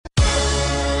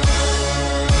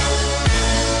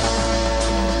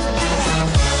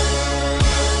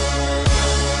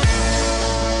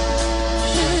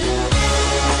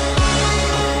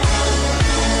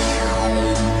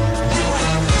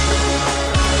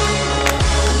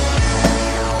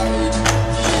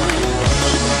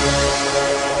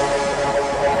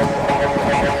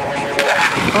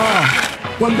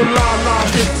When the la-la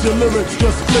hits your lyrics,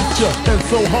 just split ya. And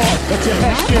so hard that your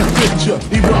hat can't fit ya.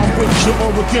 Either I'm with ya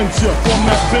or against ya. From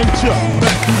that venture,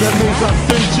 back to that news I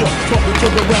sent ya. Talking to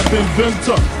the rap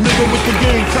inventor. Nigga with the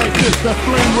game type this, that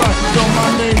flame rock. Spell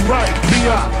my name right,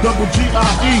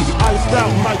 B-I-double-G-I-E. Iced out,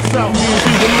 lights out, me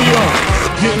and the Leon.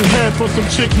 Getting head for some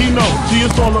chick he know. Gee,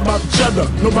 it's all about the cheddar.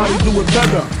 Nobody do it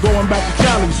better. Going back to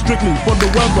Cali, strictly for the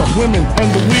weather. Women and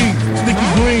the weed, sticky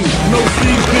green. No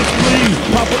seeds, bitch, please.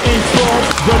 Papa ain't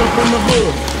soft, dead up in the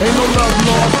hood. Ain't no love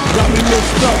lost. Got me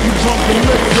mixed up, you drunk and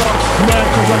mixed up. Mad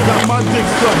cause I got my dick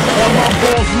stuck. All my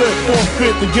balls lit,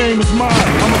 forfeit, the game is mine.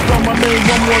 I'ma spell my name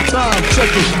one more time.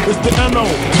 Check it, it's the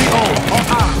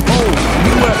N-O-T-O-R-I-O-U-S.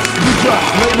 You drop,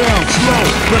 lay down, slow.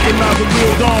 Recognize a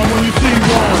real dawn when you see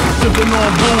one. Sipping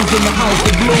on booze in the house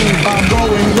of blues. I'm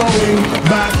going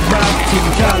back to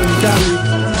Cali.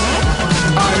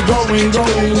 I'm going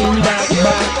back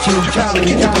to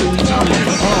Cali.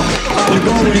 I'm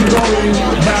going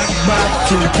back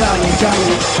to Cali.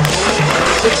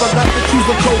 If I got to choose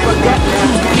a coast, I got to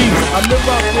choose the east. I live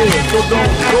out there, so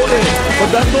don't go there.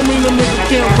 But that don't mean a nigga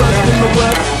can't rest in the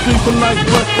west. See some nice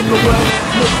breath in the west.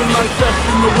 Smoke some nice sex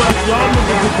in the west. Y'all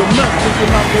niggas is a mess,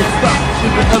 thinking I won't stop.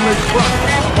 Sleeping LA spot.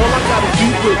 All I gotta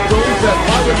do with those that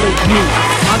violate me,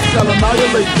 I shall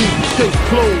annihilate you. Case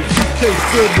closed, suitcase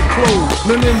filled with clothes,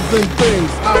 linens and things.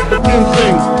 I begin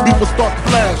things. People start to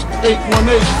flash.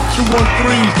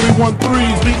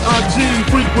 818-213-313s. B.I.G.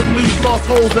 frequently lost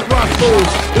holes at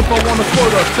Roscoe's. If I want a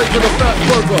quota, take it a fat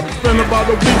burger. Spend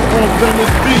about a week on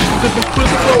Venice Beach, sipping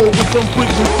Crisco with some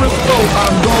freaks from Frisco.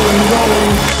 I'm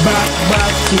going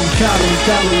back to Cali.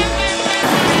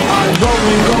 I'm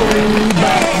going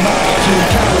back to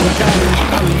Cali.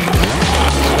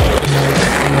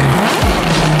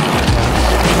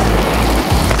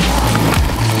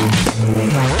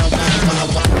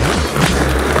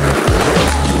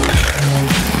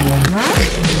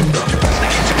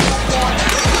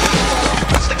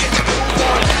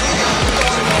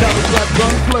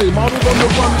 Gunplay, models on the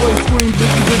runway, scream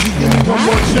Biggie, give me one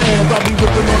more chance. I'll be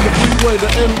whipping on the freeway, the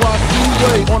NYC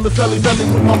way, on the Sally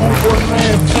with my homeboy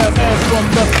man. Have ass from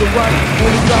left to right,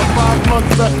 only got 5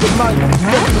 months left tonight.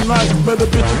 Left tonight, better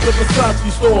bitches at the Versace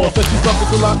store. Said she suck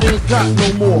till I ain't got no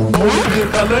more. Only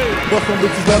in LA, but from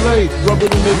bitches LA, rub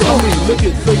it in their tummy, lick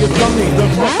it, say it's dummy.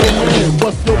 That's my man,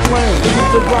 what's your plan? Is it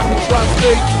the rotten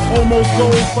tri-state? Almost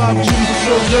gold, 5 G's to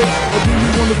show yay? Or do you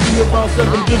wanna be about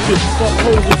 7 digits? Fuck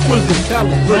hoes and quizzes.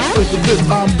 Calibrate straight to this.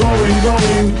 I'm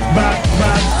going back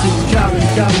to Cali. I'm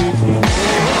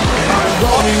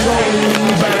going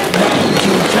back to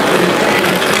Cali.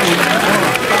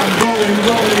 I'm going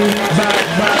back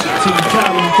to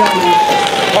Cali.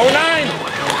 09!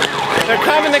 They're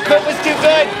coming, the clip was too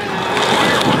good!